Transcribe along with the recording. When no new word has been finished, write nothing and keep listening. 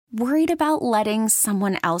Worried about letting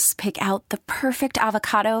someone else pick out the perfect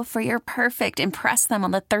avocado for your perfect impress them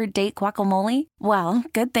on the third date guacamole? Well,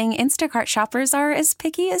 good thing Instacart shoppers are as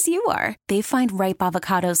picky as you are. They find ripe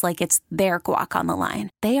avocados like it's their guac on the line.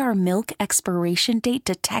 They are milk expiration date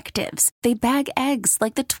detectives. They bag eggs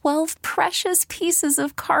like the 12 precious pieces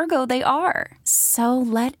of cargo they are. So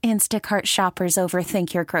let Instacart shoppers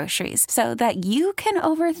overthink your groceries so that you can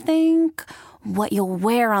overthink what you'll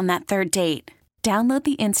wear on that third date. Download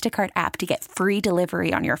the Instacart app to get free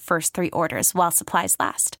delivery on your first 3 orders while supplies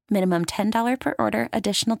last. Minimum $10 per order.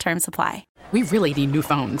 Additional terms apply. We really need new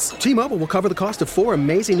phones. T-Mobile will cover the cost of 4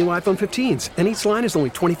 amazing new iPhone 15s, and each line is only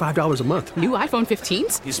 $25 a month. New iPhone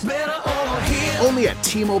 15s? It's better over here. Only at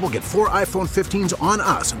T-Mobile, get 4 iPhone 15s on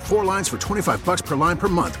us and 4 lines for $25 per line per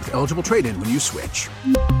month with eligible trade-in when you switch.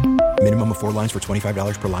 Minimum of 4 lines for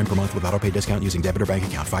 $25 per line per month with autopay discount using debit or bank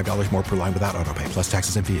account. $5 more per line without autopay, plus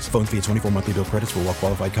taxes and fees. Phone fee at 24 monthly bill credits for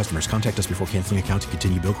well-qualified customers. Contact us before canceling account to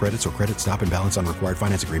continue bill credits or credit stop and balance on required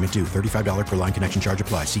finance agreement due. $35 per line connection charge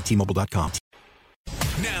applies. See T-Mobile.com.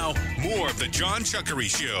 Now, more of the Jon Chuckery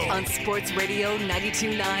Show. On Sports Radio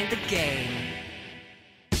 92.9 The Game.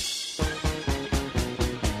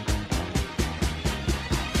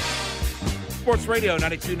 Sports Radio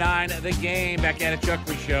 92.9 The Game. Back at a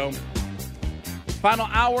Chuckery Show. Final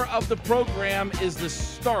hour of the program is the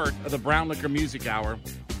start of the Brown Liquor Music Hour.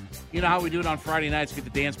 You know how we do it on Friday nights, get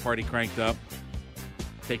the dance party cranked up.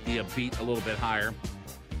 Take the beat a little bit higher.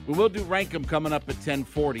 We will do Rank 'em coming up at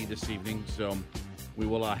 10:40 this evening, so we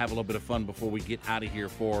will have a little bit of fun before we get out of here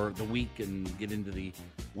for the week and get into the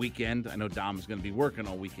weekend. I know Dom's going to be working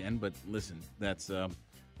all weekend, but listen, that's the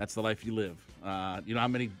life you live. You know how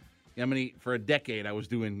many for a decade I was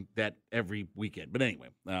doing that every weekend. But anyway,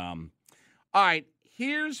 all right,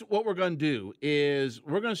 here's what we're going to do is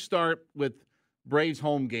we're going to start with Braves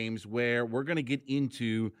home games, where we're going to get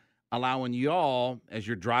into allowing y'all, as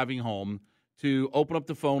you're driving home, to open up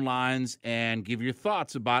the phone lines and give your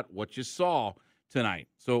thoughts about what you saw tonight.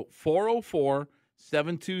 So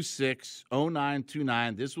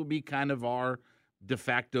 404-726-0929. This will be kind of our de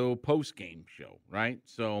facto post-game show, right?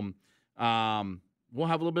 So we'll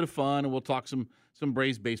have a little bit of fun, and we'll talk some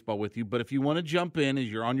Braves baseball with you. But if you want to jump in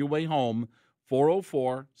as you're on your way home,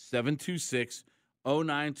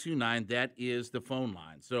 404-726-0929, that is the phone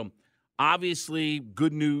line. So obviously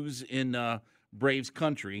good news in Braves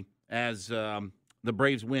country as the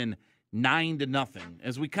Braves win 9-0,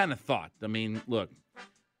 as we kind of thought. I mean, look,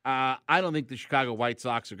 I don't think the Chicago White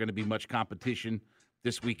Sox are going to be much competition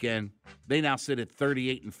this weekend. They now sit at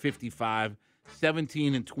 38-55,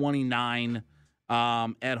 17-29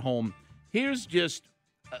 at home. Here's just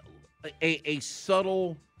a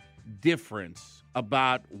subtle difference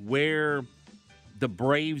about where the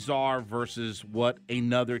Braves are versus where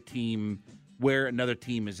another team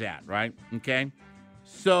is at, right? Okay?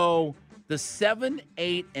 So the 7,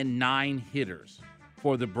 8, and 9 hitters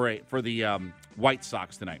for the White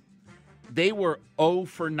Sox tonight, they were 0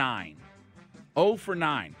 for 9. 0 for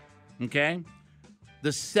 9, okay?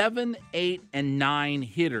 The 7, 8, and 9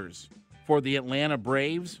 hitters for the Atlanta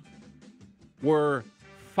Braves were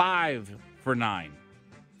 5 for 9.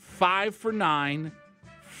 5 for 9,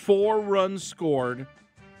 4 runs scored,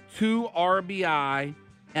 2 RBI,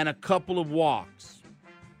 and a couple of walks.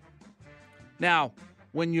 Now,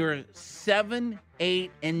 when your 7,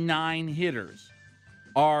 8, and 9 hitters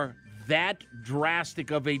are that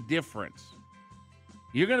drastic of a difference,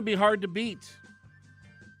 you're going to be hard to beat.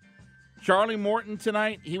 Charlie Morton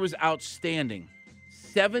tonight, he was outstanding.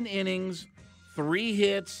 7 innings, 3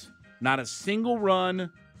 hits, not a single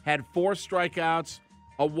run, had 4 strikeouts,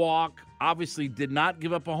 a walk, obviously did not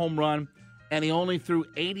give up a home run, and he only threw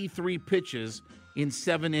 83 pitches in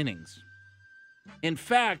 7 innings. In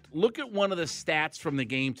fact, look at one of the stats from the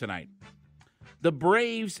game tonight. The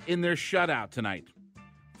Braves, in their shutout tonight,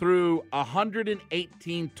 threw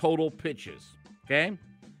 118 total pitches, okay?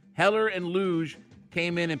 Heller and Luge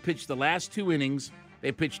came in and pitched the last 2 innings.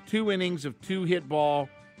 They pitched 2 innings of 2 hit ball,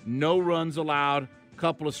 no runs allowed,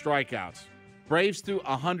 couple of strikeouts. Braves threw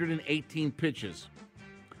 118 pitches.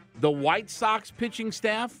 The White Sox pitching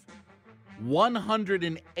staff,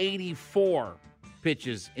 184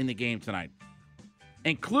 pitches in the game tonight,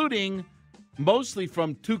 including mostly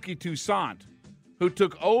from Touki Toussaint, who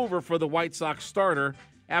took over for the White Sox starter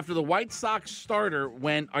after the White Sox starter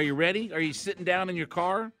went, are you ready? Are you sitting down in your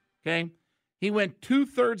car? Okay. He went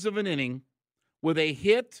 2/3 of an inning with a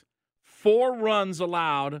hit, 4 runs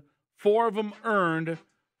allowed, 4 of them earned,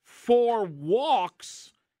 4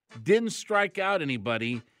 walks, didn't strike out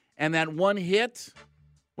anybody, and that 1 hit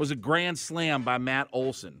was a grand slam by Matt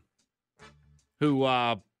Olson, who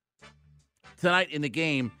tonight in the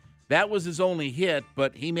game, That was his only hit,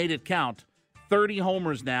 but he made it count. 30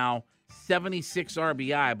 homers now, 76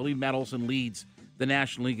 RBI. I believe Matt Olson leads the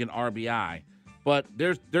National League in RBI. But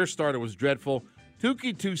their starter was dreadful.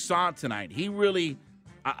 Touki Toussaint tonight, he really,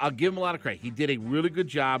 I'll give him a lot of credit. He did a really good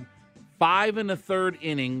job. 5 1/3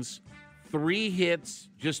 innings, 3 hits,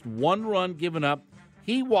 just 1 run given up.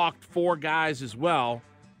 He walked 4 guys as well.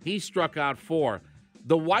 He struck out 4.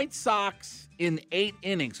 The White Sox in 8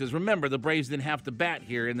 innings, because remember, the Braves didn't have to bat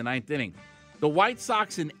here in the 9th inning. The White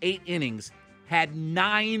Sox in 8 innings had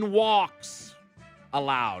 9 walks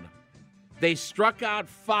allowed. They struck out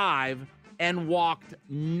 5 and walked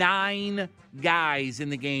 9 guys in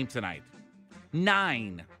the game tonight.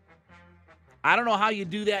 9. I don't know how you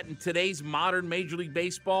do that in today's modern Major League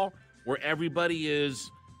Baseball where everybody is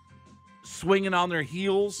swinging on their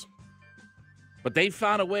heels, but they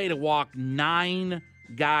found a way to walk 9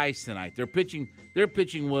 guys tonight. Their pitching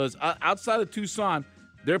was, outside of Tucson,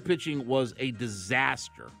 their pitching was a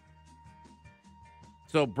disaster.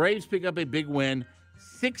 So Braves pick up a big win,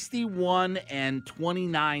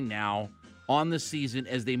 61-29 now on the season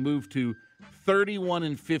as they move to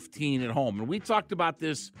 31-15 at home. And we talked about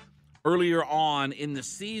this earlier on in the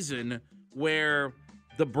season where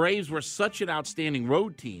the Braves were such an outstanding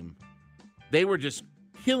road team. They were just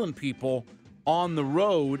killing people on the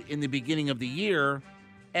road in the beginning of the year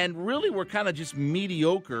and really were kind of just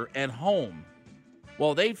mediocre at home.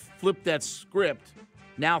 Well, they flipped that script,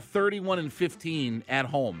 now 31-15 at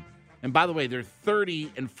home. And by the way, they're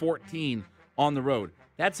 30-14 on the road.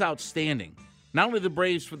 That's outstanding. Not only the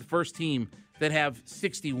Braves for the first team that have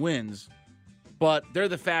 60 wins, but they're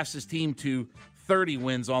the fastest team to 30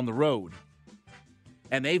 wins on the road.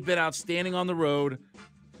 And they've been outstanding on the road.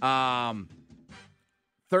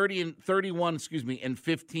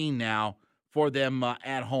 31-15 now for them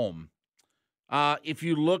at home. If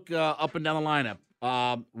you look up and down the lineup,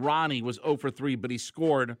 Ronnie was 0 for 3, but he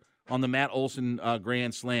scored on the Matt Olson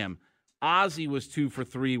grand slam. Ozzie was 2 for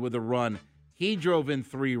 3 with a run. He drove in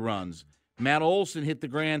 3 runs. Matt Olson hit the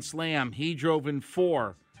grand slam. He drove in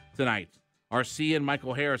 4 tonight. Arcia and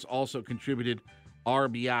Michael Harris also contributed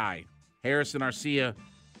RBI. Harris and Arcia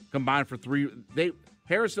combined for 3.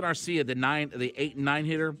 Harris and Arcia, the 8 and 9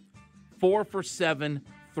 hitter, 4 for 7,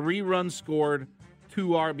 3 runs scored, 2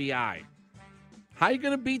 RBI. How are you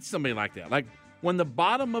going to beat somebody like that? Like when the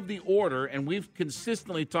bottom of the order, and we've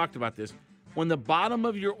consistently talked about this, when the bottom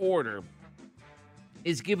of your order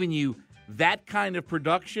is giving you that kind of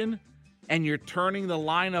production and you're turning the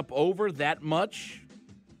lineup over that much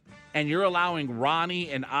and you're allowing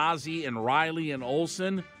Ronnie and Ozzie and Riley and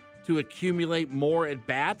Olson to accumulate more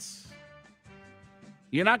at-bats,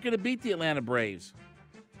 you're not going to beat the Atlanta Braves.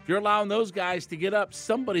 If you're allowing those guys to get up,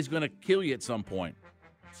 somebody's going to kill you at some point.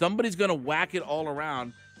 Somebody's going to whack it all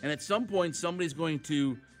around, and at some point somebody's going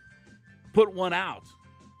to put one out.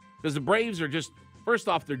 Because the Braves are just, first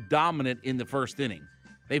off, they're dominant in the first inning.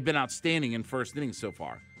 They've been outstanding in first innings so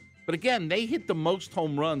far. But again, they hit the most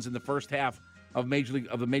home runs in the first half of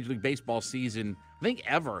the Major League Baseball season, I think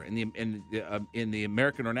ever in the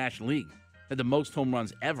American or National League. Had the most home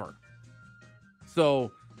runs ever.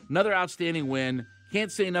 So another outstanding win.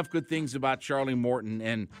 Can't say enough good things about Charlie Morton.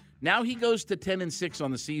 And now he goes to 10-6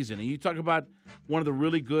 on the season. And you talk about one of the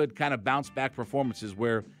really good kind of bounce back performances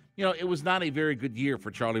where, you know, it was not a very good year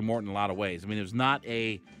for Charlie Morton in a lot of ways. I mean, it was not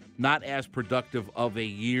as productive of a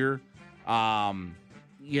year.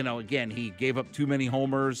 You know, again, he gave up too many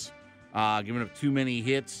homers, giving up too many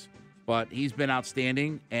hits, but he's been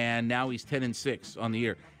outstanding, and now he's 10-6 on the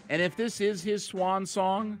year. And if this is his swan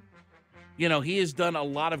song, you know, he has done a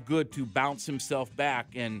lot of good to bounce himself back.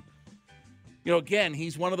 And, you know, again,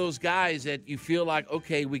 he's one of those guys that you feel like,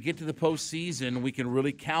 okay, we get to the postseason, we can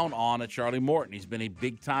really count on a Charlie Morton. He's been a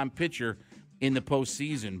big-time pitcher in the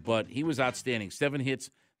postseason, but he was outstanding. 7 hits,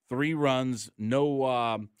 3 runs,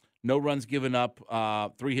 no runs given up,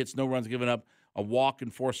 3 hits, no runs given up, a walk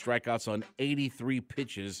and 4 strikeouts on 83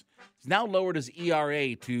 pitches. He's now lowered his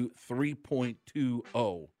ERA to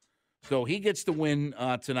 3.20. So he gets the win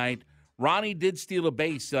tonight. Ronnie did steal a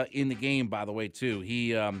base in the game, by the way, too.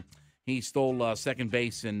 He stole second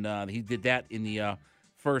base, and he did that in the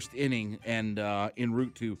first inning and en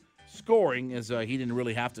route to scoring, as he didn't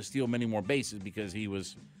really have to steal many more bases because he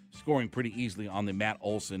was scoring pretty easily on the Matt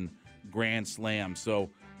Olson grand slam.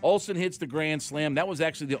 So Olson hits the grand slam. That was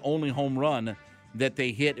actually the only home run that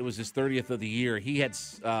they hit. It was his 30th of the year.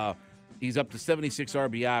 He's up to 76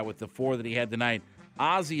 RBI with the 4 that he had tonight.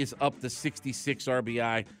 Ozzie is up to 66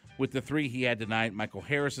 RBI with the 3 he had tonight. Michael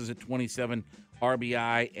Harris is at 27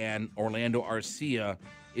 RBI, and Orlando Arcia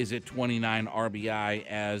is at 29 RBI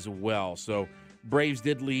as well. So Braves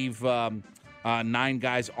did leave 9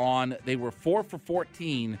 guys on. They were 4 for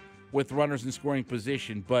 14 with runners in scoring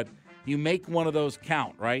position, but you make one of those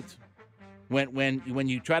count, right? When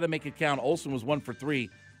you try to make it count, Olsen was 1 for 3.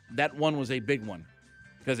 That one was a big one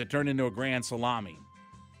because it turned into a grand salami.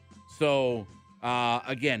 So,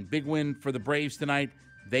 again, big win for the Braves tonight.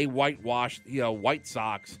 They whitewashed White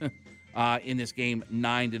Sox in this game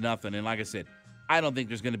 9-0. And like I said, I don't think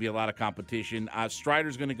there's going to be a lot of competition.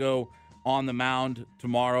 Strider's going to go on the mound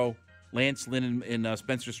tomorrow. Lance Lynn and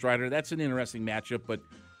Spencer Strider. That's an interesting matchup, but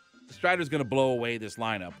Strider's going to blow away this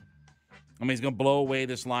lineup. I mean, he's going to blow away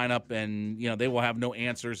this lineup, and, they will have no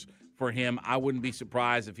answers for him. I wouldn't be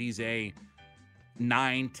surprised if he's a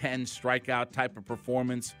 9-10 strikeout type of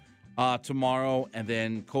performance tomorrow, and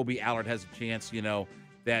then Kobe Allard has a chance,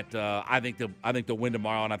 that I think they'll win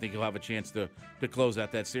tomorrow, and I think he'll have a chance to close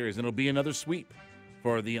out that series. And it'll be another sweep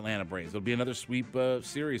for the Atlanta Braves. It'll be another sweep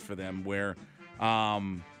series for them where,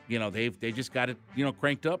 they just got it,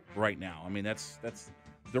 cranked up right now. I mean, that's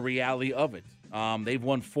the reality of it. They've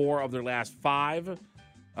won 4 of their last 5.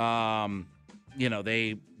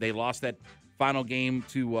 They lost that final game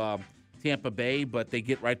to Tampa Bay, but they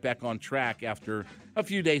get right back on track after a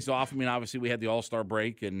few days off. I mean, obviously we had the All-Star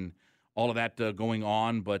break and all of that going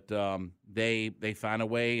on, but they found a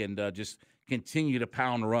way and just continue to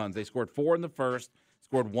pound runs. They scored 4 in the first,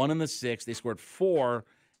 scored 1 in the 6th. They scored 4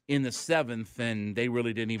 in the 7th, and they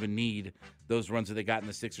really didn't even need those runs that they got in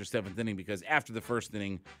the 6th or 7th inning because after the first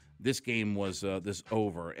inning, this game was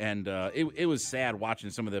over. And it was sad watching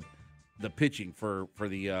some of the pitching for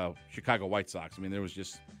the Chicago White Sox. I mean, there was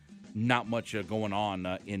just not much going on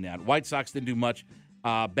in that. White Sox didn't do much.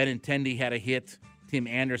 Benintendi had a hit. Tim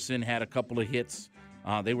Anderson had a couple of hits.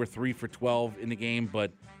 They were 3 for 12 in the game,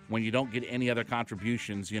 but when you don't get any other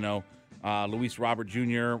contributions, Luis Robert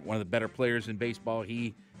Jr., one of the better players in baseball,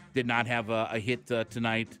 he did not have a hit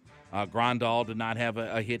tonight. Grandal did not have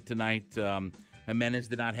a hit tonight. Jimenez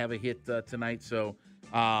did not have a hit tonight. So,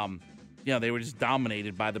 they were just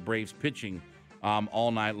dominated by the Braves pitching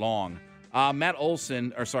all night long.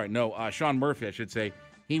 Sean Murphy, I should say,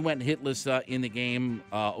 he went hitless in the game.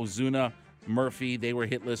 Ozuna, Murphy, they were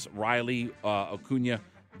hitless. Riley, Acuna,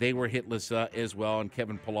 they were hitless as well. And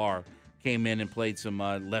Kevin Pillar came in and played some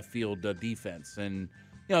left field defense. And,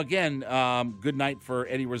 again, good night for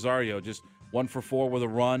Eddie Rosario. Just 1 for 4 with a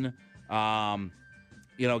run.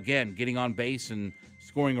 Again, getting on base and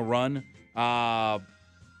scoring a run.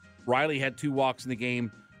 Riley had 2 walks in the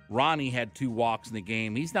game. Ronnie had 2 walks in the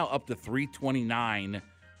game. He's now up to 329,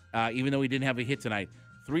 even though he didn't have a hit tonight.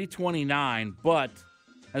 329, but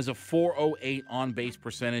has a 408 on-base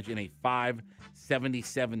percentage and a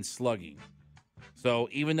 577 slugging. So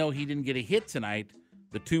even though he didn't get a hit tonight,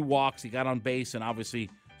 the 2 walks, he got on base and obviously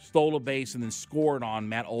stole a base and then scored on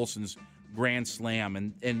Matt Olson's grand slam.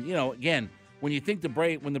 And again, when you think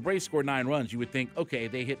when the Braves scored 9 runs, you would think, okay,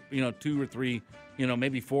 they hit, 2 or 3,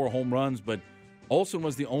 maybe 4 home runs, but Olson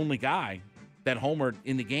was the only guy that homered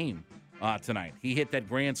in the game tonight. He hit that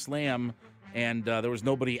grand slam, and there was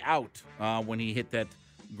nobody out when he hit that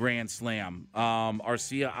grand slam.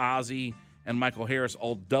 Arcia, Ozzie, and Michael Harris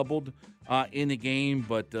all doubled in the game,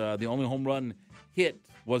 but the only home run hit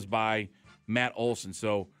was by Matt Olson.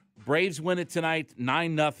 So Braves win it tonight,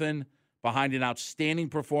 9-0, behind an outstanding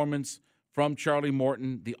performance from Charlie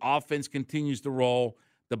Morton. The offense continues to roll.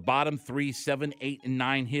 The bottom 3, 7, 8, and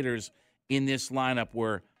 9 hitters in this lineup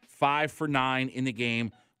were 5 for 9 in the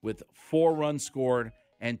game with 4 runs scored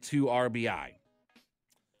and 2 RBI.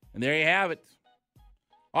 And there you have it.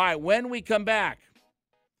 All right, when we come back,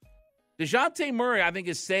 Dejounte Murray, I think,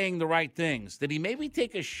 is saying the right things. Did he maybe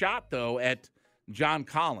take a shot, though, at John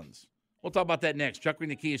Collins? We'll talk about that next. Chuckery in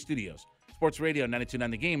the Kia Studios. Sports Radio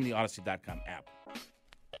 92.9 The Game and the Odyssey.com app.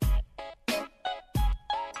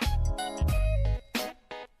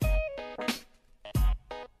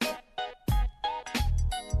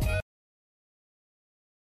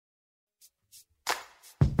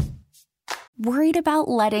 Worried about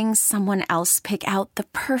letting someone else pick out the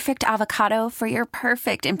perfect avocado for your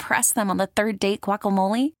perfect impress them on the third date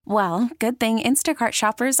guacamole? Well, good thing Instacart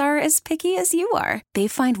shoppers are as picky as you are. They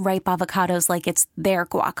find ripe avocados like it's their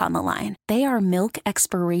guac on the line. They are milk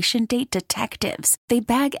expiration date detectives. They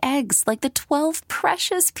bag eggs like the 12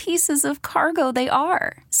 precious pieces of cargo they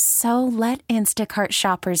are. So let Instacart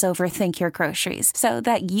shoppers overthink your groceries so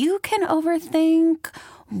that you can overthink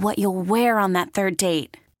what you'll wear on that third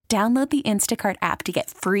date. Download the Instacart app to get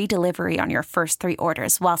free delivery on your first 3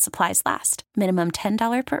 orders while supplies last. Minimum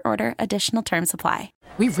 $10 per order. Additional terms apply.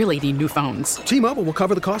 We really need new phones. T-Mobile will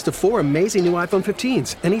cover the cost of 4 amazing new iPhone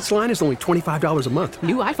 15s, and each line is only $25 a month.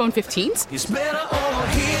 New iPhone 15s? It's better over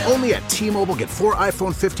here. Only at T-Mobile, get 4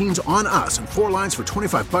 iPhone 15s on us and 4 lines for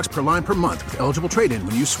 $25 per line per month with eligible trade-in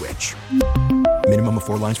when you switch. Minimum of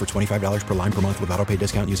 4 lines for $25 per line per month with autopay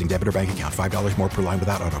discount using debit or bank account. $5 more per line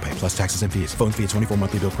without autopay, plus taxes and fees. Phone fee at 24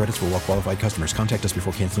 monthly bill credits for well-qualified customers. Contact us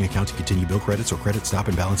before canceling account to continue bill credits or credit stop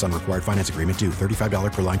and balance on required finance agreement due.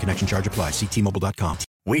 $35 per line connection charge applies. See T-Mobile.com.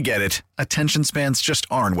 We get it. Attention spans just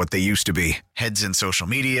aren't what they used to be. Heads in social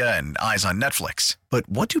media and eyes on Netflix. But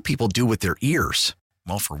what do people do with their ears?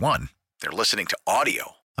 Well, for one, they're listening to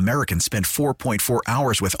audio. Americans spend 4.4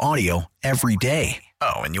 hours with audio every day.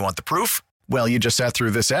 Oh, and you want the proof? Well, you just sat through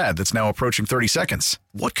this ad that's now approaching 30 seconds.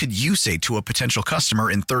 What could you say to a potential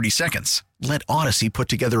customer in 30 seconds? Let Odyssey put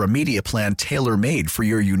together a media plan tailor-made for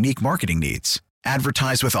your unique marketing needs.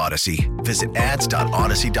 Advertise with Odyssey. Visit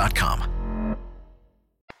ads.odyssey.com.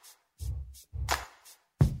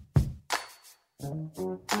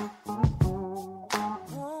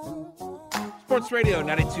 Sports Radio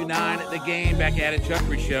 92.9, The Game, back at it.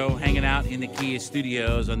 Chuckery Show, hanging out in the Kia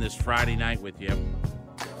studios on this Friday night with you.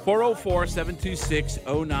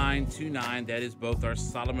 404-726-0929. That is both our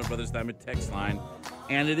Solomon Brothers Diamond text line,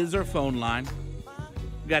 and it is our phone line.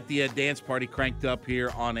 We got the dance party cranked up here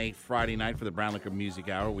on a Friday night for the Brown Liquor Music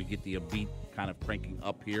Hour. We get the beat kind of cranking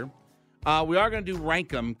up here. We are going to do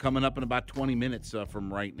Rank 'em coming up in about 20 minutes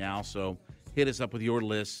from right now, so hit us up with your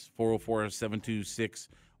list, 404-726-0929,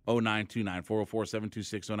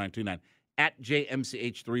 404-726-0929. At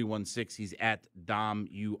JMCH316, he's at Dom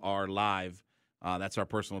UR Live. That's our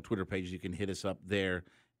personal Twitter page. You can hit us up there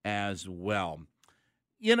as well.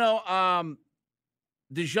 You know,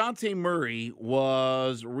 Dejounte Murray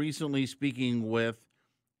was recently speaking with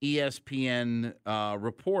ESPN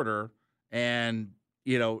reporter, and,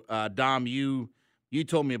 you know, Dom, you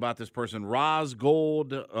told me about this person, Roz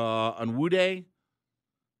Gold Onwude.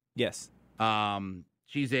 Yes.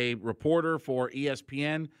 She's a reporter for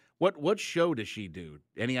ESPN. What show does she do?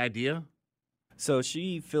 Any idea? So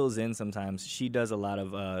she fills in sometimes. She does a lot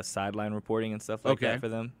of sideline reporting and stuff like that for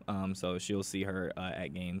them. So she'll see her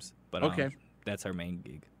at games. But that's her main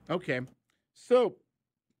gig. Okay. So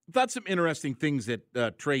I thought some interesting things that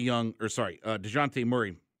Dejounte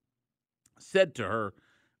Murray said to her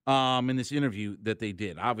in this interview that they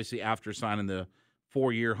did, obviously after signing the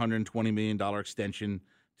 4-year, $120 million extension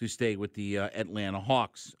to stay with the Atlanta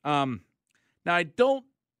Hawks. Now,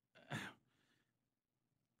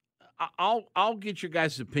 I'll get your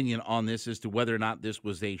guys' opinion on this as to whether or not this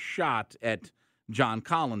was a shot at John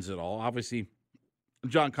Collins at all. Obviously,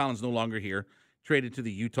 John Collins no longer here, traded to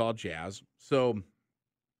the Utah Jazz. So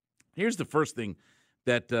here's the first thing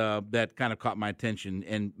that kind of caught my attention,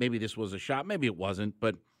 and maybe this was a shot, maybe it wasn't,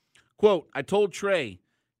 but, quote, I told Trey,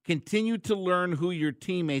 continue to learn who your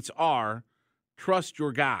teammates are, trust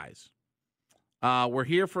your guys. We're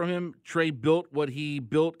here for him. Trey built what he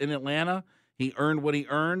built in Atlanta. He earned what he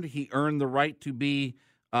earned. He earned the right to be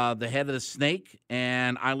the head of the snake,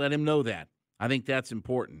 and I let him know that. I think that's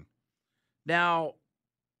important. Now,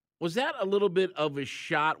 was that a little bit of a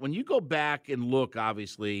shot? When you go back and look,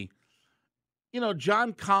 obviously, you know,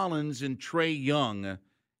 John Collins and Trae Young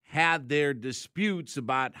had their disputes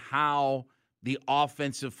about how the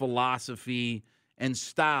offensive philosophy and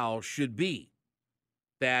style should be.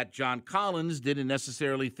 That John Collins didn't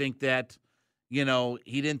necessarily think that, you know,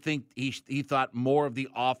 he didn't think he thought more of the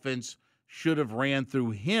offense should have ran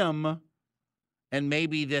through him, and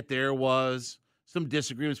maybe that there was some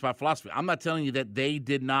disagreements about philosophy. I'm not telling you that they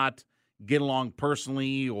did not get along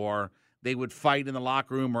personally or they would fight in the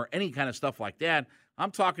locker room or any kind of stuff like that.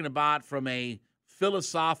 I'm talking about from a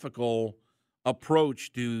philosophical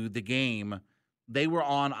approach to the game. They were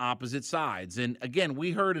on opposite sides. And, again,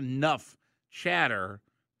 we heard enough chatter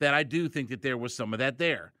that I do think that there was some of that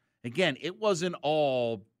there. Again, it wasn't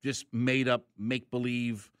all just made up,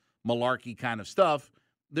 make-believe, malarkey kind of stuff.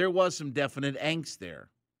 There was some definite angst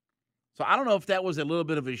there. So I don't know if that was a little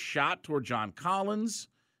bit of a shot toward John Collins,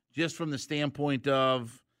 just from the standpoint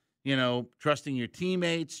of, you know, trusting your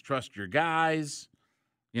teammates, trust your guys,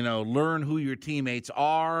 you know, learn who your teammates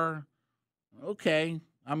are. Okay.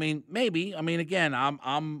 I mean, maybe. I mean, again,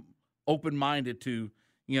 I'm open-minded to,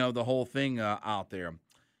 you know, the whole thing out there.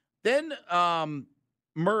 Then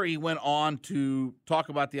Murray went on to talk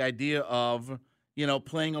about the idea of, you know,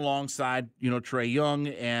 playing alongside, you know, Trae Young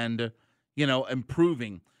and, you know,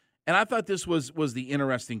 improving. And I thought this was the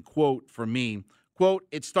interesting quote for me. Quote,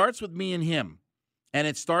 it starts with me and him, and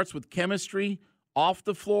it starts with chemistry, Off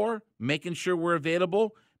the floor, making sure we're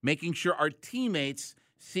available, making sure our teammates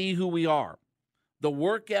see who we are. The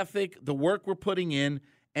work ethic, the work we're putting in,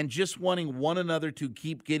 and just wanting one another to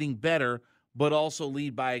keep getting better, but also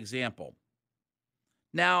lead by example.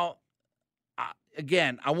 Now,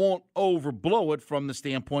 again, I won't overblow it from the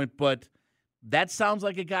standpoint, but that sounds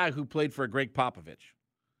like a guy who played for Greg Popovich.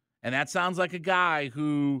 And that sounds like a guy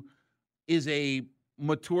who is a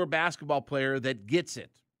mature basketball player that gets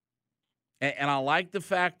it. And I like the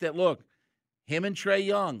fact that, look, him and Trae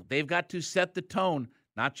Young, they've got to set the tone,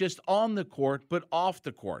 not just on the court, but off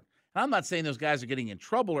the court. And I'm not saying those guys are getting in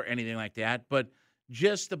trouble or anything like that, but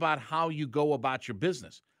just about how you go about your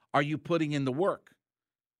business. Are you putting in the work?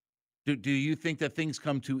 Do you think that things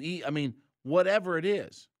come too easy? I mean, whatever it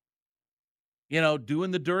is, doing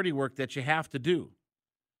the dirty work that you have to do.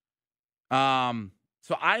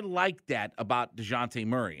 So I like that about Dejounte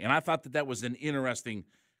Murray. And I thought that was an interesting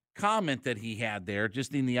comment that he had there,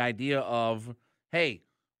 just in the idea of, hey,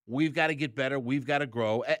 we've got to get better. We've got to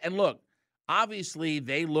grow. And look, obviously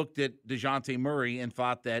they looked at Dejounte Murray and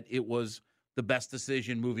thought that it was the best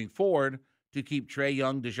decision moving forward to keep Trae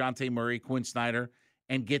Young, Dejounte Murray, Quinn Snyder,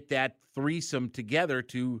 and get that threesome together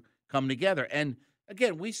to come together. And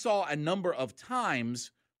again, we saw a number of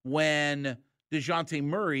times when Dejounte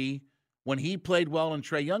Murray, when he played well and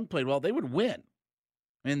Trae Young played well, they would win.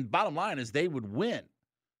 And bottom line is they would win.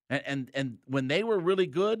 And when they were really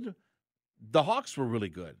good, the Hawks were really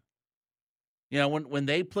good. When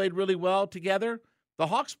they played really well together, the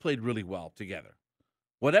Hawks played really well together.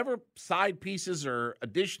 Whatever side pieces or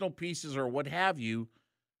additional pieces or what have you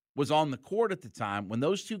was on the court at the time, when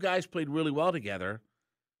those two guys played really well together,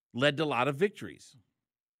 led to a lot of victories.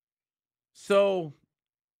 So,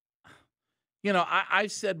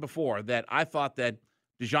 I've said before that I thought that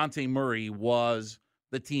Dejounte Murray was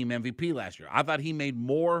the team MVP last year. I thought he made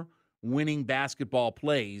more winning basketball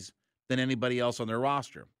plays than anybody else on their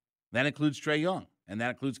roster. That includes Trae Young, and that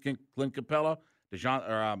includes Clint Capella,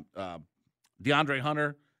 DeAndre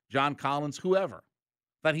Hunter, John Collins, whoever.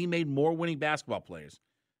 Thought he made more winning basketball plays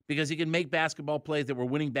because he can make basketball plays that were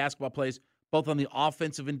winning basketball plays both on the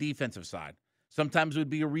offensive and defensive side. Sometimes it would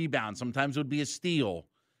be a rebound. Sometimes it would be a steal.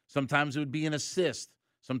 Sometimes it would be an assist.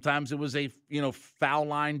 Sometimes it was a foul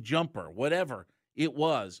line jumper, whatever it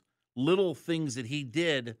was. Little things that he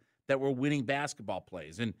did that were winning basketball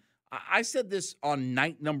plays. And I said this on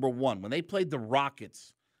night number 1 when they played the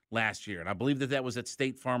Rockets last year, and I believe that was at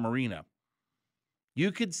State Farm Arena.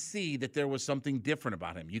 You could see that there was something different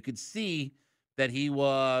about him. You could see that he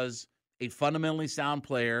was a fundamentally sound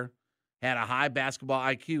player, had a high basketball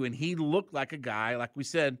IQ, and he looked like a guy, like we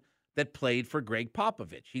said, that played for Greg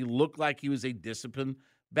Popovich. He looked like he was a disciplined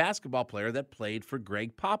basketball player that played for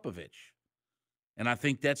Greg Popovich. And I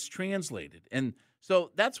think that's translated. And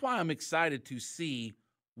so that's why I'm excited to see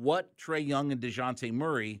what Trae Young and Dejounte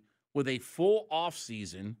Murray with a full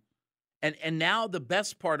offseason. And now the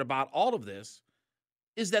best part about all of this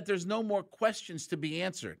is that there's no more questions to be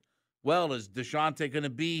answered. Well, is Dejounte going to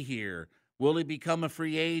be here? Will he become a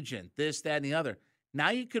free agent? This, that, and the other. Now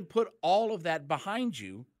you can put all of that behind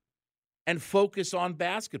you and focus on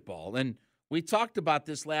basketball. And we talked about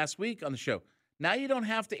this last week on the show. Now you don't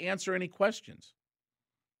have to answer any questions.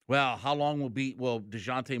 Well, how long will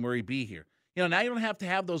Dejounte Murray be here? Now you don't have to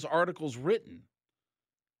have those articles written.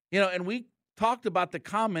 And we talked about the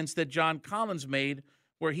comments that John Collins made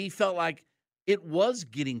where he felt like it was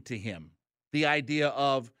getting to him. The idea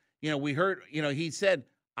of, we heard, he said,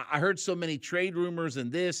 I heard so many trade rumors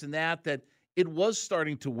and this and that it was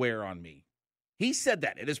starting to wear on me. He said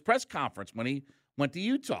that at his press conference when he went to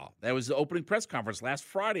Utah. That was the opening press conference last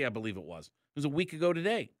Friday, I believe it was. It was a week ago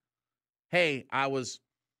today. Hey, I was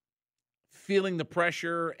feeling the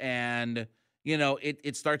pressure and,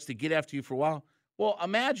 it starts to get after you for a while. Well,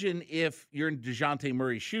 imagine if you're in Dejounte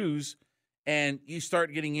Murray's shoes and you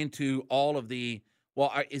start getting into all of the,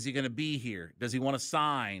 is he going to be here? Does he want to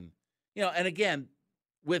sign? And again,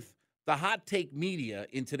 with the hot take media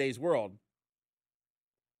in today's world,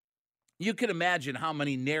 you can imagine how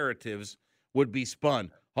many narratives would be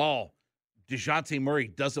spun. Oh, Dejounte Murray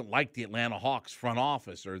doesn't like the Atlanta Hawks front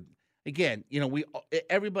office. Or again,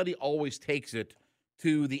 everybody always takes it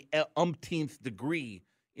to the umpteenth degree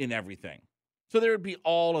in everything. So there would be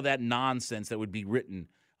all of that nonsense that would be written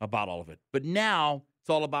about all of it. But now it's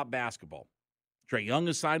all about basketball. Trae Young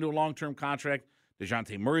is signed to a long-term contract.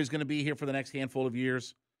 Dejounte Murray is going to be here for the next handful of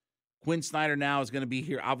years. Quinn Snyder now is going to be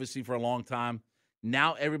here, obviously, for a long time.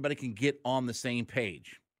 Now everybody can get on the same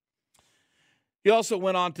page. He also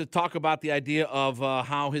went on to talk about the idea of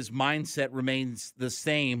how his mindset remains the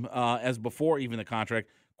same as before even the contract.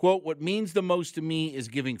 Quote, what means the most to me is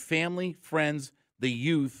giving family, friends, the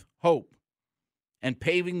youth hope and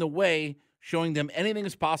paving the way, showing them anything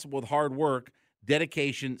is possible with hard work,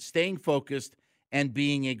 dedication, staying focused, and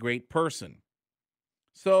being a great person.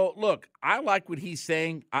 So, look, I like what he's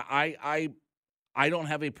saying. I don't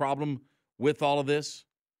have a problem with all of this.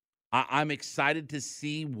 I'm excited to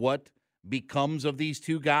see what becomes of these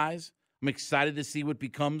two guys. I'm excited to see what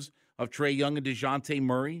becomes of Trae Young and Dejounte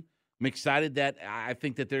Murray. I'm excited that I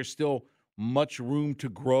think that there's still much room to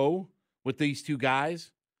grow with these two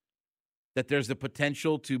guys, that there's the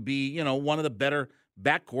potential to be, one of the better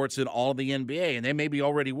backcourts in all of the NBA. And they maybe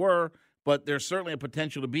already were, but there's certainly a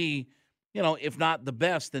potential to be, if not the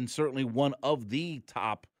best, then certainly one of the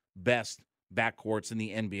top best backcourts in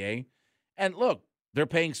the NBA. And look, they're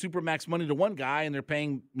paying supermax money to one guy, and they're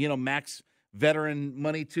paying, max veteran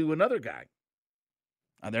money to another guy.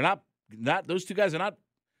 They're not those two guys are not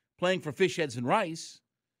playing for fish heads and rice.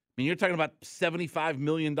 I mean, you're talking about $75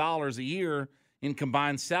 million a year in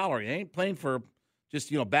combined salary. They ain't playing for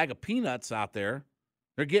just, a bag of peanuts out there.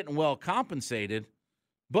 They're getting well compensated,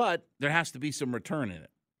 but there has to be some return in it.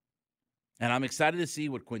 And I'm excited to see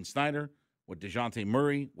what Quinn Snyder, what Dejounte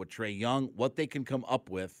Murray, what Trae Young, what they can come up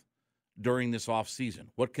with during this offseason.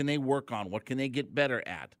 What can they work on? What can they get better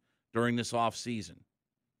at during this offseason?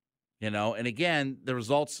 And again, the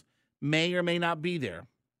results may or may not be there.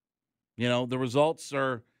 The results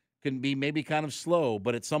can be maybe kind of slow,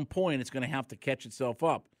 but at some point it's going to have to catch itself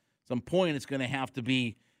up. At some point it's going to have to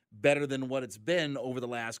be better than what it's been over the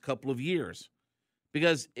last couple of years.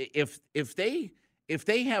 Because if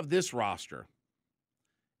they have this roster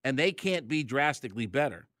and they can't be drastically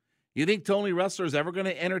better, you think Tony Ressler is ever going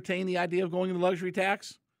to entertain the idea of going into luxury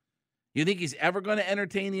tax? You think he's ever going to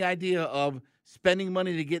entertain the idea of spending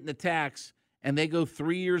money to get in the tax, and they go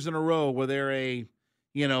 3 years in a row where they're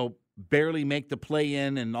barely make the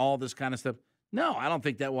play-in and all this kind of stuff? No, I don't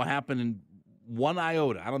think that will happen in one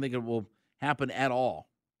iota. I don't think it will happen at all.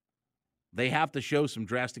 They have to show some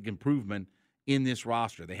drastic improvement in this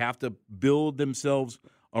roster. They have to build themselves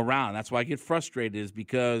around. That's why I get frustrated, is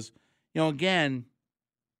because, again,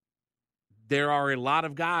 there are a lot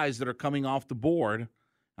of guys that are coming off the board.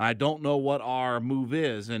 I don't know what our move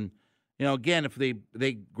is. And, again, if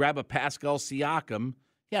they grab a Pascal Siakam,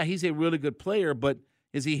 yeah, he's a really good player, but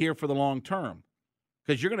is he here for the long term?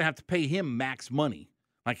 Because you're going to have to pay him max money.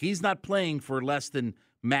 Like, he's not playing for less than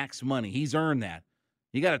max money. He's earned that.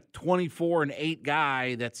 You got a 24-8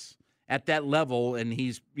 guy that's at that level, and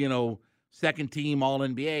he's, second team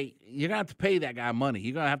All-NBA. You're going to have to pay that guy money.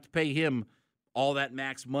 You're going to have to pay him all that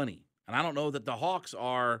max money. And I don't know that the Hawks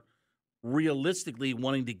are realistically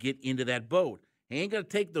wanting to get into that boat. He ain't going to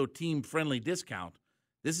take no team-friendly discount.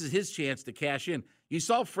 This is his chance to cash in. You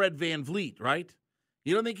saw Fred VanVleet, right?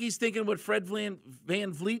 You don't think he's thinking what Fred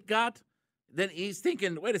VanVleet got? Then he's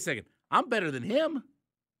thinking, wait a second, I'm better than him.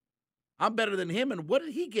 I'm better than him. And what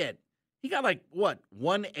did he get? He got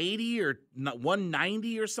 180 or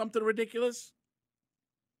 190 or something ridiculous?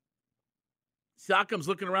 Siakam's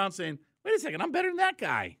looking around saying, wait a second, I'm better than that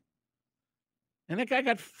guy. And that guy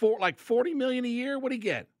got $40 million a year. What'd he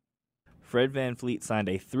get? Fred VanVleet signed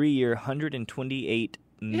a 3-year, $128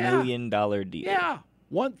 million deal. Yeah,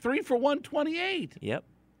 3 for $128. Yep.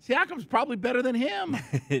 Siakam's probably better than him.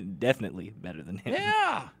 Definitely better than him.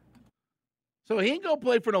 Yeah. So he ain't going to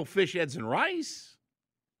play for no fish heads and rice.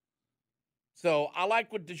 So I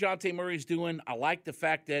like what Dejounte Murray's doing. I like the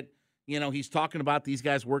fact that, he's talking about these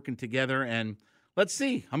guys working together. And let's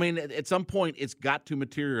see. I mean, at some point, it's got to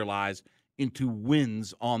materialize into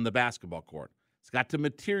wins on the basketball court. It's got to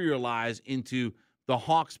materialize into the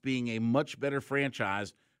Hawks being a much better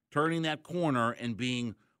franchise, turning that corner and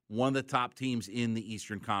being one of the top teams in the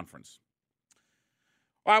Eastern Conference.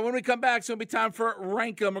 All right, when we come back, it's going to be time for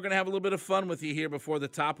Rank 'em. We're going to have a little bit of fun with you here before the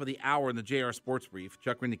top of the hour in the JR Sports Brief.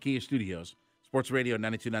 Chuck, we're in the Kia Studios, Sports Radio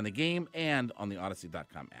 92.9 The Game, and on the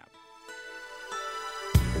Odyssey.com app.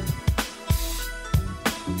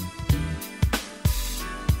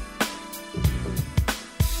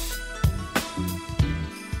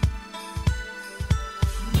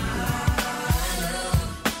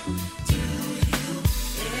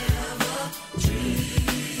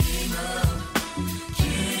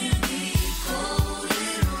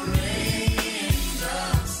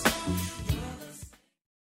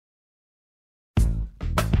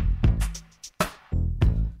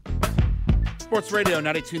 Sports Radio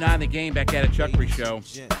 92.9 The Game, back at a Chuckery Show.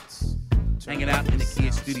 Hanging out in the Kia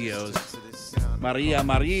Studios.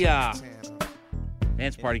 Maria.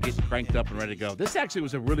 Dance party getting cranked up and ready to go. This actually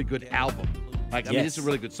was a really good album. I mean, this is a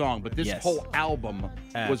really good song, but this whole album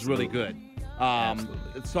was really good.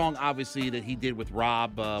 The song, obviously, that he did with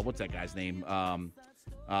Rob, what's that guy's name?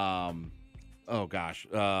 oh gosh,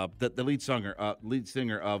 the lead singer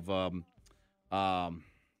of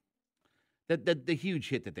the huge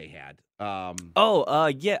hit that they had. Yeah.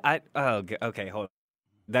 Okay, hold on.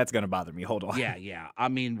 That's gonna bother me. Hold on. Yeah. I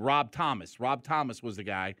mean, Rob Thomas. Rob Thomas was the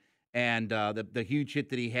guy, and the huge hit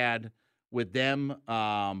that he had with them.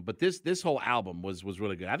 But this whole album was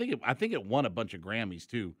really good. I think it won a bunch of Grammys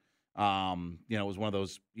too. It was one of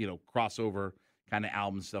those crossover kind of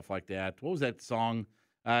albums, stuff like that. What was that song?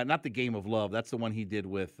 Not The Game of Love. That's the one he did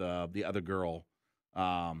with the other girl.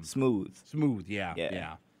 Smooth.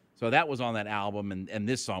 Yeah. So that was on that album, and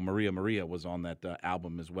this song, Maria Maria, was on that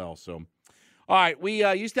album as well. So, all right, we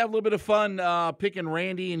used to have a little bit of fun picking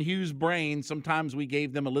Randy and Hugh's brain. Sometimes we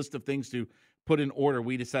gave them a list of things to put in order.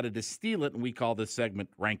 We decided to steal it, and we call this segment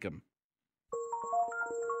Rank 'em.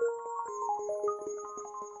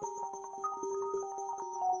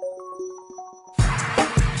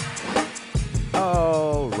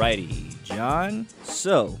 Alrighty, John.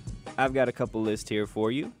 So, I've got a couple lists here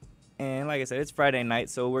for you. And like I said, it's Friday night,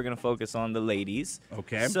 so we're going to focus on the ladies.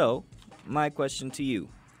 Okay. So, my question to you.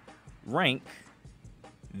 Rank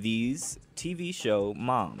these TV show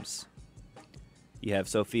moms. You have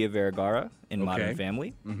Sofia Vergara in Modern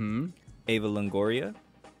Family. Mm-hmm. Ava Longoria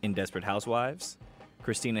in Desperate Housewives.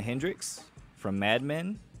 Christina Hendricks from Mad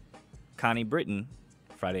Men. Connie Britton,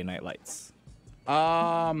 Friday Night Lights.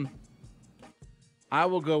 I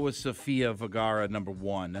will go with Sofia Vergara, number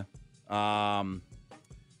 1. I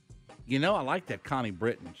like that Connie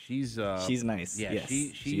Britton. She's nice. Yeah, yes.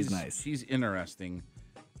 she's nice. She's interesting.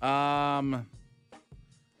 I'll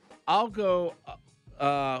go.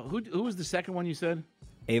 Who was the second one you said?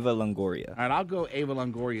 Ava Longoria. All right, I'll go Ava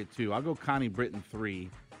Longoria 2. I'll go Connie Britton 3.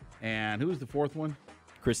 And who was the fourth one?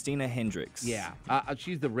 Christina Hendricks. Yeah,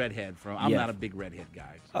 she's the redhead from. I'm not a big redhead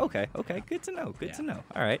guy. So. Okay. Good to know. Good to know.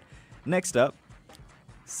 All right. Next up.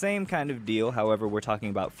 Same kind of deal, however, we're talking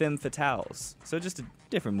about femme fatales. So just a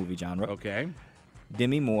different movie genre. Okay.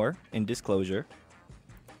 Demi Moore in Disclosure.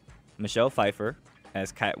 Michelle Pfeiffer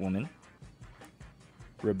as Catwoman.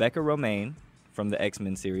 Rebecca Romaine from the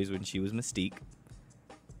X-Men series when she was Mystique.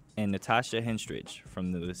 And Natasha Henstridge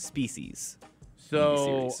from the Species.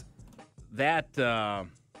 So that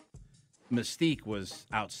Mystique was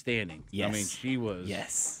outstanding. Yes. I mean, she was.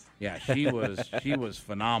 Yes. Yeah, she was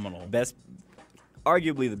phenomenal.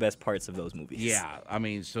 Arguably the best parts of those movies. Yeah, I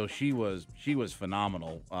mean, so she was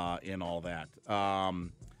phenomenal in all that.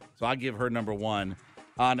 So I give her number 1.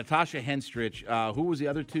 Natasha Henstridge. Who was the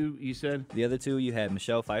other two you said? The other two, you had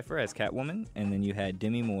Michelle Pfeiffer as Catwoman, and then you had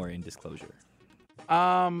Demi Moore in Disclosure.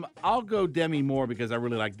 I'll go Demi Moore because I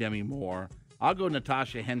really like Demi Moore. I'll go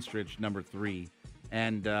Natasha Henstridge, number 3.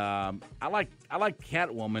 And I like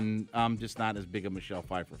Catwoman. I'm just not as big a Michelle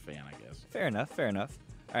Pfeiffer fan, I guess. Fair enough.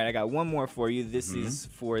 All right, I got one more for you. This is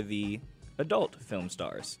for the adult film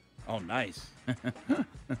stars. Oh, nice.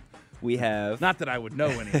 We have... Not that I would know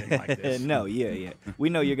anything like this. No, yeah. We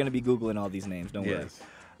know you're going to be Googling all these names. Don't worry.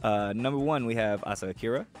 Number 1, we have Asa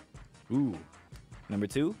Akira. Ooh. Number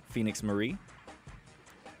 2, Phoenix Marie.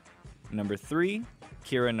 Number 3,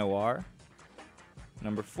 Kira Noir.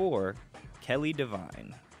 Number 4, Kelly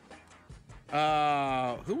Devine.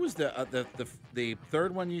 Who was the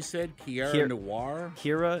third one you said? Kira Noir?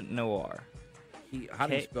 Kira Noir. How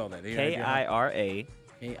do you spell that? K-I-R-A.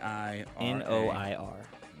 K-I-R-A. N-O-I-R.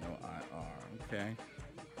 N-O-I-R. Okay.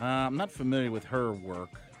 I'm not familiar with her work.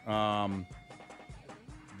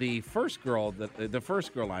 The first girl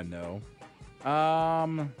I know. Let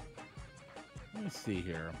me see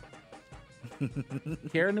here.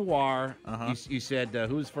 Kira Noir. You said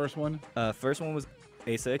who was the first one? First one was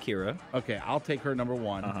Asa Akira. Okay, I'll take her number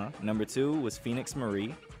 1. Number 2 was Phoenix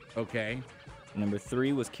Marie. Okay. Number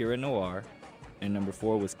 3 was Kira Noir. And number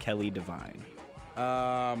 4 was Kelly Devine.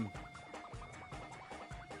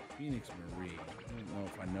 Phoenix Marie. I don't know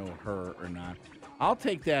if I know her or not. I'll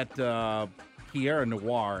take that Kira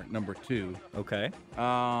Noir, number 2. Okay.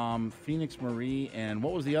 Phoenix Marie, and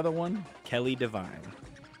what was the other one? Kelly Devine.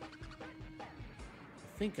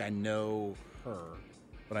 I think I know her,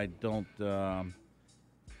 but I don't.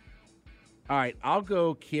 All right, I'll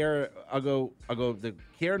go Kira. I'll go the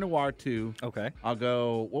Kira Noir 2. Okay. I'll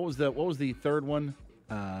go. What was the third one?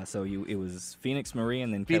 It was Phoenix Marie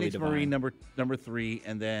and then Phoenix Kelly Devine. Marie number 3,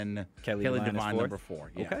 and then Kelly Devine number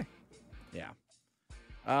 4. Yeah. Okay.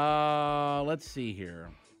 Yeah. Let's see here.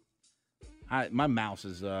 My mouse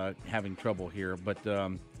is having trouble here, but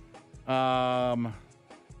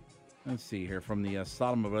let's see here from the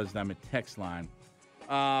Sodom of Islam text line.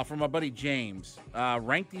 From my buddy James,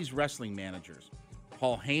 rank these wrestling managers: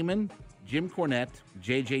 Paul Heyman, Jim Cornette,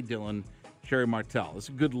 J.J. Dillon, Sherry Martel. It's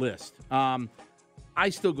a good list. I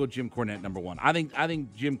still go Jim Cornette number one. I think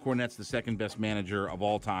Jim Cornette's the second best manager of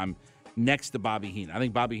all time, next to Bobby Heenan. I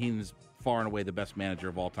think Bobby Heenan is far and away the best manager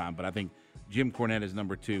of all time, but I think Jim Cornette is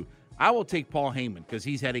number two. I will take Paul Heyman because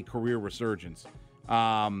he's had a career resurgence.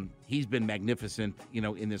 He's been magnificent,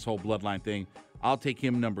 in this whole bloodline thing. I'll take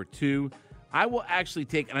him number two. I will actually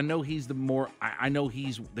take, and I know he's I know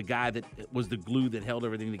he's the guy that was the glue that held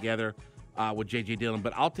everything together with J.J. Dillon,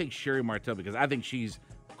 but I'll take Sherry Martel because I think she's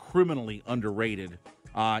criminally underrated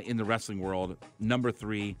in the wrestling world, number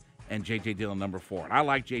three, and J.J. Dillon, number four. And I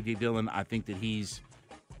like J.J. Dillon. I think that he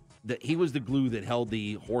was the glue that held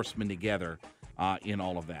the Horsemen together in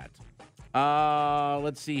all of that.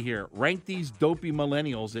 Let's see here. Rank these dopey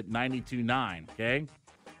millennials at 92.9, okay?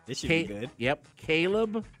 This should be good. Yep.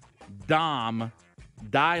 Caleb, Dom,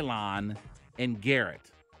 Dylon, and Garrett.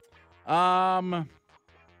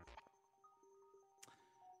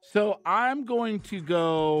 So I'm going to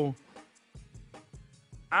go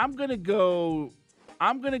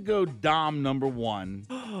Dom number one.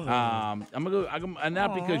 I'm gonna go,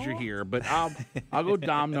 not because you're here, but I'll go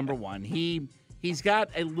Dom number one. He's got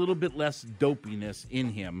a little bit less dopiness in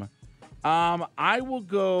him. I will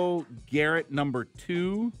go Garrett number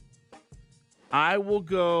two. I will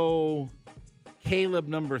go Caleb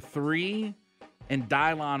number three and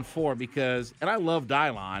Dylon four and I love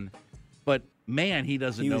Dylon, but man, he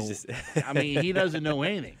doesn't know. He doesn't know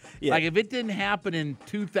anything. Yeah. Like if it didn't happen in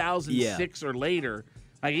 2006 or later,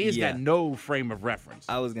 like he's got no frame of reference.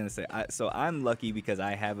 I was gonna say, so I'm lucky because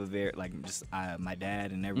I have a very my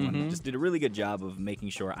dad and everyone just did a really good job of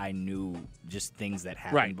making sure I knew just things that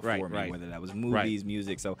happened before me, whether that was movies,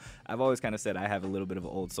 music. So I've always kind of said I have a little bit of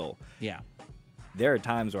an old soul. Yeah. There are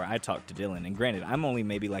times where I talk to Dylan, and granted, I'm only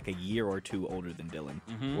maybe like a year or two older than Dylan,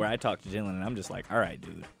 where I talk to Dylan and I'm just like, all right,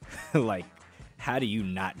 dude, like, how do you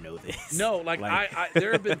not know this? No,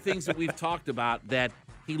 there have been things that we've talked about that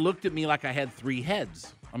he looked at me like I had three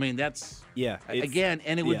heads. I mean, that's again,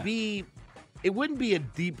 and it wouldn't be a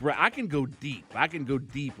deep. I can go deep. I can go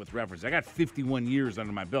deep with reference. I got 51 years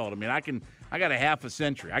under my belt. I mean, I got a half a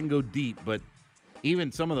century. I can go deep, but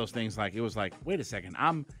even some of those things, like it was like, wait a second,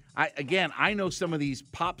 I know some of these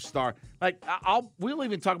pop star, we'll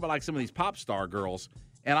even talk about like some of these pop star girls,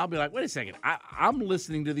 and I'll be like, wait a second, I'm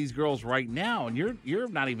listening to these girls right now, and you're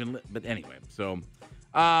not even, but anyway. So,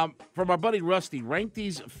 from our buddy Rusty, rank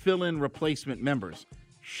these fill-in replacement members: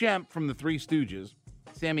 Shemp from the Three Stooges,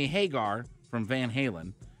 Sammy Hagar from Van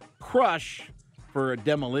Halen, Crush for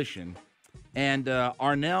Demolition, and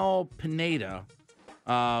Arnel Pineda,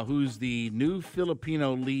 who's the new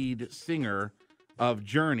Filipino lead singer of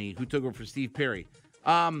Journey, who took over for Steve Perry.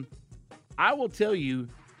 I will tell you,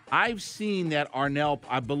 I've seen that Arnel.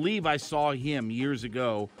 I believe I saw him years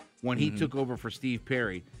ago when he took over for Steve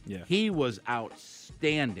Perry. Yeah. He was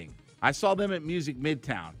outstanding. I saw them at Music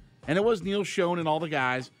Midtown, and it was Neil Schon and all the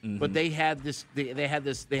guys, but they had this. They had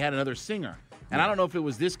another singer, and I don't know if it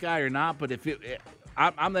was this guy or not. But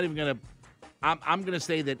I'm not even gonna. I'm gonna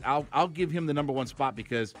say that I'll give him the number one spot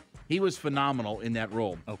because he was phenomenal in that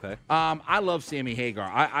role. Okay. I love Sammy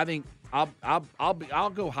Hagar. I think I'll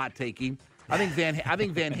go hot takey. I think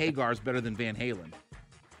Van Hagar is better than Van Halen.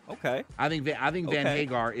 Okay. I think Van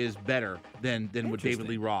Hagar is better than with David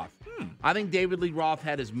Lee Roth. I think David Lee Roth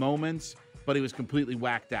had his moments, but he was completely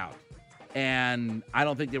whacked out, and I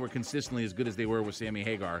don't think they were consistently as good as they were with Sammy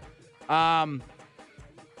Hagar. Shemp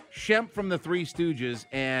from the Three Stooges,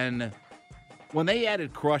 and when they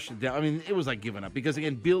added Crush, I mean, it was like giving up because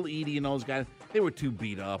again, Bill Eadie and those guys, they were too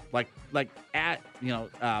beat up.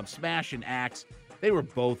 Smash and Axe, they were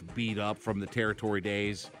both beat up from the Territory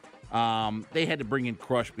days. They had to bring in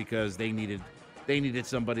Crush because they needed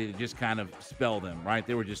somebody to just kind of spell them, right?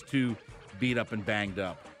 They were just too beat up and banged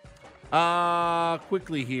up.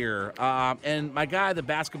 Quickly here, and my guy, the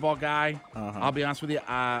basketball guy, I'll be honest with you.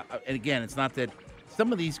 And again, it's not that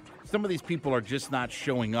some of these people are just not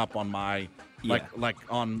showing up on my.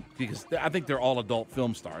 Because I think they're all adult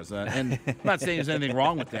film stars, and I'm not saying there's anything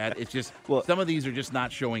wrong with that. It's just some of these are just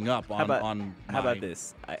not showing up on. How about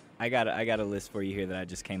this? I got a list for you here that I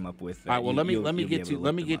just came up with. All right. Well, let me get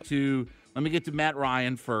to Matt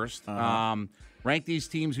Ryan first. Rank these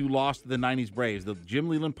teams who lost to the '90s Braves: the Jim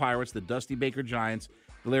Leyland Pirates, the Dusty Baker Giants,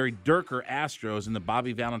 the Larry Dierker Astros, and the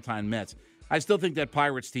Bobby Valentine Mets. I still think that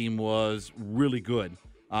Pirates team was really good.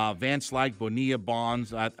 Van Slyke, Bonilla,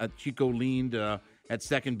 Bonds, Chico Leaned at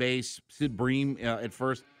second base, Sid Bream at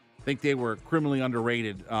first. I think they were criminally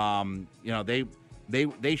underrated. They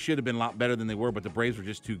should have been a lot better than they were, but the Braves were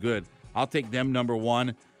just too good. I'll take them number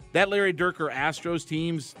one. That Larry Dierker Astros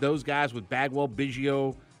teams, those guys with Bagwell,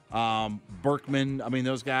 Biggio, Berkman, I mean,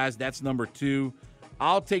 those guys, that's number two.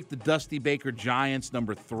 I'll take the Dusty Baker Giants,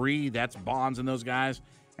 number 3. That's Bonds and those guys.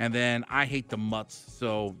 And then I hate the Mutts,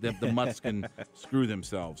 so the Mutts can screw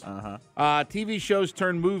themselves. TV shows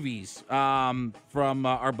turn movies from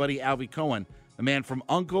our buddy Alvy Cohen. The Man from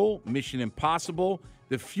U.N.C.L.E., Mission Impossible,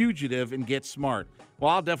 The Fugitive, and Get Smart. Well,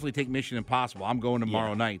 I'll definitely take Mission Impossible. I'm going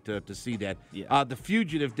tomorrow night to see that. Yeah. The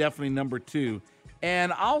Fugitive, definitely number 2.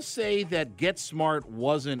 And I'll say that Get Smart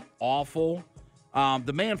wasn't awful.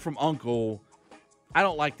 The Man from U.N.C.L.E., I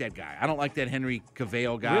don't like that guy. I don't like that Henry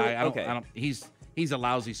Cavill guy. Really? He's a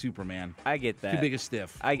lousy Superman. I get that. Too big a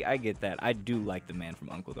stiff. I get that. I do like The Man from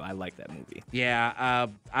U.N.C.L.E., though. I like that movie. Yeah,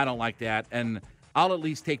 I don't like that. And I'll at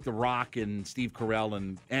least take The Rock and Steve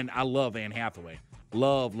Carell, and I love Anne Hathaway.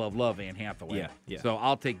 Love Anne Hathaway. Yeah. So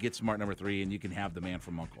I'll take Get Smart number 3, and you can have The Man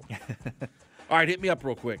from U.N.C.L.E. All right, hit me up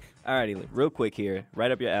real quick. All righty, real quick here, right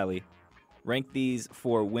up your alley. Rank these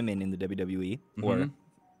 4 women in the WWE, or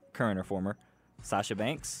current or former. Sasha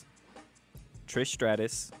Banks, Trish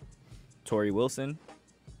Stratus, Tori Wilson,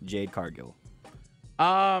 Jade Cargill.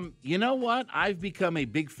 You know what? I've become a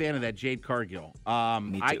big fan of that Jade Cargill.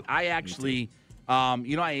 Me too. I actually,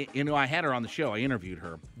 I had her on the show. I interviewed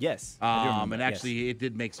her. Yes. And actually, it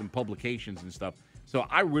did make some publications and stuff. So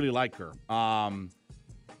I really like her.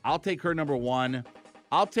 I'll take her number 1.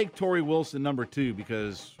 I'll take Tori Wilson number 2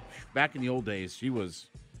 because back in the old days, she was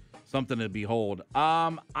something to behold.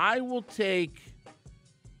 I will take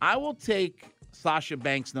Sasha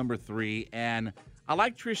Banks number 3, and I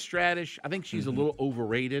like Trish Stratus. I think she's a little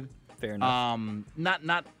overrated. Fair enough.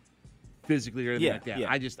 Not physically or anything like that. Yeah.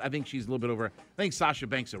 I think she's a little bit over. I think Sasha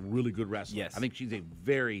Banks is a really good wrestler. Yes. I think she's a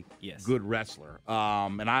very good wrestler.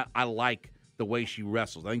 And I like the way she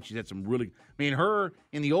wrestles. I think she's had some really. I mean, her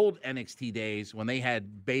in the old NXT days when they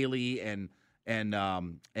had Bayley and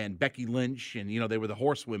Becky Lynch, and they were the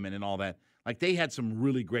horsewomen and all that. Like they had some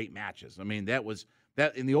really great matches. I mean, that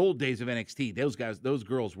in the old days of NXT, those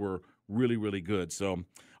girls were really, really good. So, all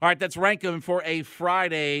right, that's rank them for a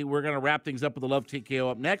Friday. We're going to wrap things up with the Love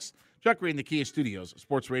TKO up next. Chuckery in the Kia Studios,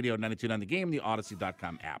 Sports Radio 92.9 The Game, the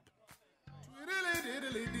Odyssey.com app.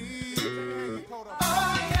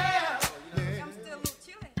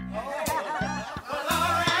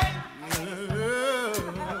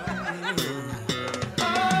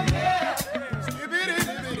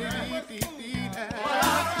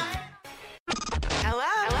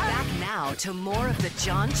 To more of the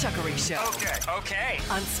Jon Chuckery Show. Okay.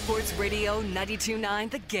 On Sports Radio 92.9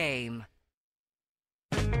 The Game.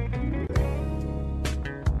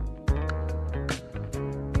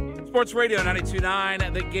 Sports Radio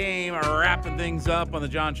 92.9 The Game, wrapping things up on the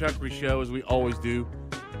Jon Chuckery Show as we always do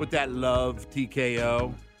with that Love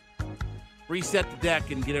TKO. Reset the deck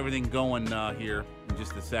and get everything going here in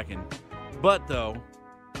just a second. But though,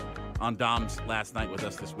 on Dom's last night with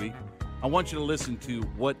us this week, I want you to listen to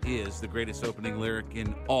what is the greatest opening lyric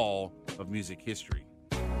in all of music history.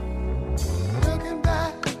 Looking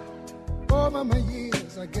back over my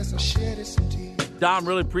years, I guess I shedded some tears. Dom,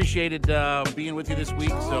 really appreciated being with you this week,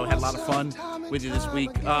 so had a lot of fun with you this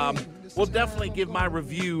week. We'll definitely give my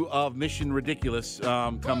review of Mission Ridiculous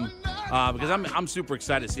because I'm super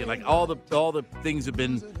excited to see it. Like all the things have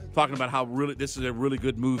been talking about how really this is a really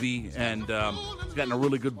good movie, and it's gotten a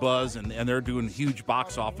really good buzz, and they're doing huge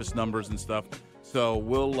box office numbers and stuff. So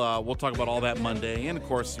we'll talk about all that Monday, and of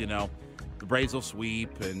course, the Braves will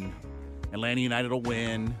sweep and Atlanta United will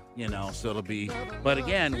win, so it'll be. But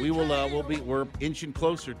again, we're inching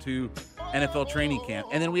closer to NFL training camp,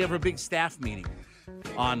 and then we have a big staff meeting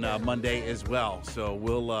on Monday as well. So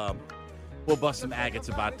we'll bust some agates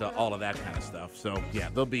about all of that kind of stuff. So yeah,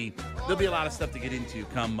 there'll be a lot of stuff to get into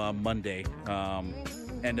come Monday,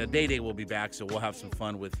 and Day will be back, so we'll have some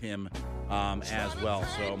fun with him as well.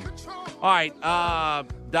 So all right,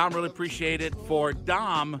 Dom, really appreciate it. For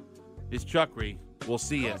Dom, it's Chuckery. We'll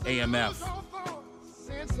see you, AMF.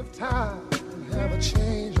 Sense of time, have a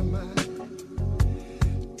change of mind.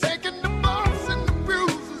 Taking the bumps and the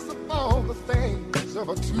bruises of all the things of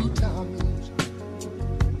a two-time loser.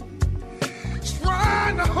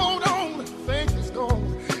 Trying to hold on, but think it's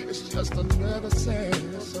gone. It's just another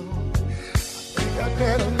sad song. I think I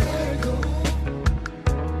better let it go.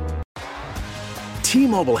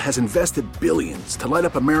 T-Mobile has invested billions to light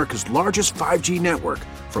up America's largest 5G network,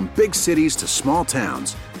 from big cities to small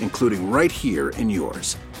towns, including right here in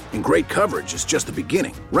yours. And great coverage is just the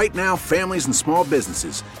beginning. Right now, families and small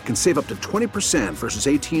businesses can save up to 20% versus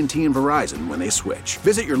AT&T and Verizon when they switch.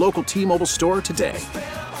 Visit your local T-Mobile store today.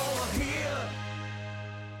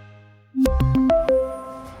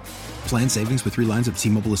 Plan savings with 3 lines of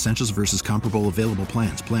T-Mobile Essentials versus comparable available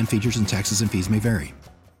plans. Plan features and taxes and fees may vary.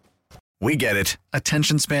 We get it.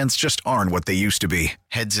 Attention spans just aren't what they used to be.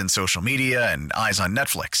 Heads in social media and eyes on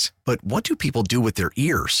Netflix. But what do people do with their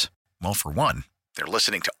ears? Well, for one, they're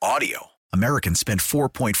listening to audio. Americans spend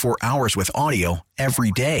 4.4 hours with audio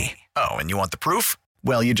every day. Oh, and you want the proof?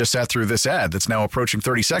 Well, you just sat through this ad that's now approaching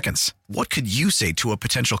 30 seconds. What could you say to a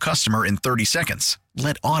potential customer in 30 seconds?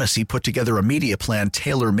 Let Odyssey put together a media plan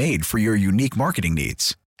tailor-made for your unique marketing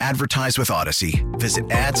needs. Advertise with Odyssey. Visit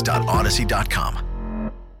ads.odyssey.com.